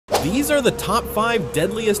These are the top 5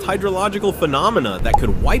 deadliest hydrological phenomena that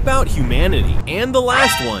could wipe out humanity. And the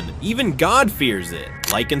last one, even God fears it.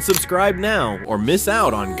 Like and subscribe now, or miss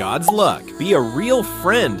out on God's luck. Be a real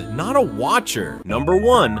friend, not a watcher. Number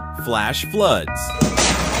 1, flash floods.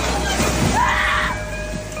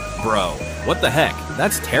 Bro, what the heck?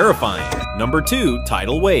 That's terrifying. Number 2,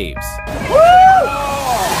 tidal waves.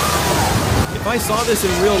 If I saw this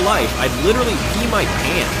in real life, I'd literally pee my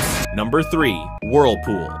pants. Number 3,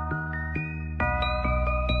 whirlpool.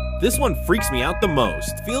 This one freaks me out the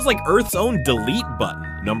most. Feels like Earth's own delete button.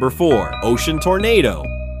 Number 4, ocean tornado.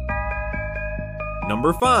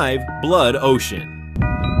 Number 5, blood ocean.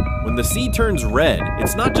 When the sea turns red,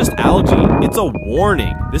 it's not just algae, it's a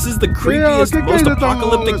warning. This is the creepiest, most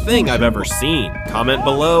apocalyptic thing I've ever seen. Comment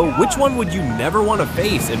below, which one would you never want to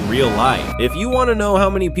face in real life? If you want to know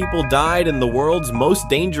how many people died in the world's most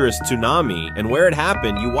dangerous tsunami and where it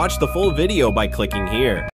happened, you watch the full video by clicking here.